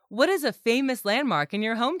What is a famous landmark in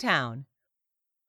your hometown?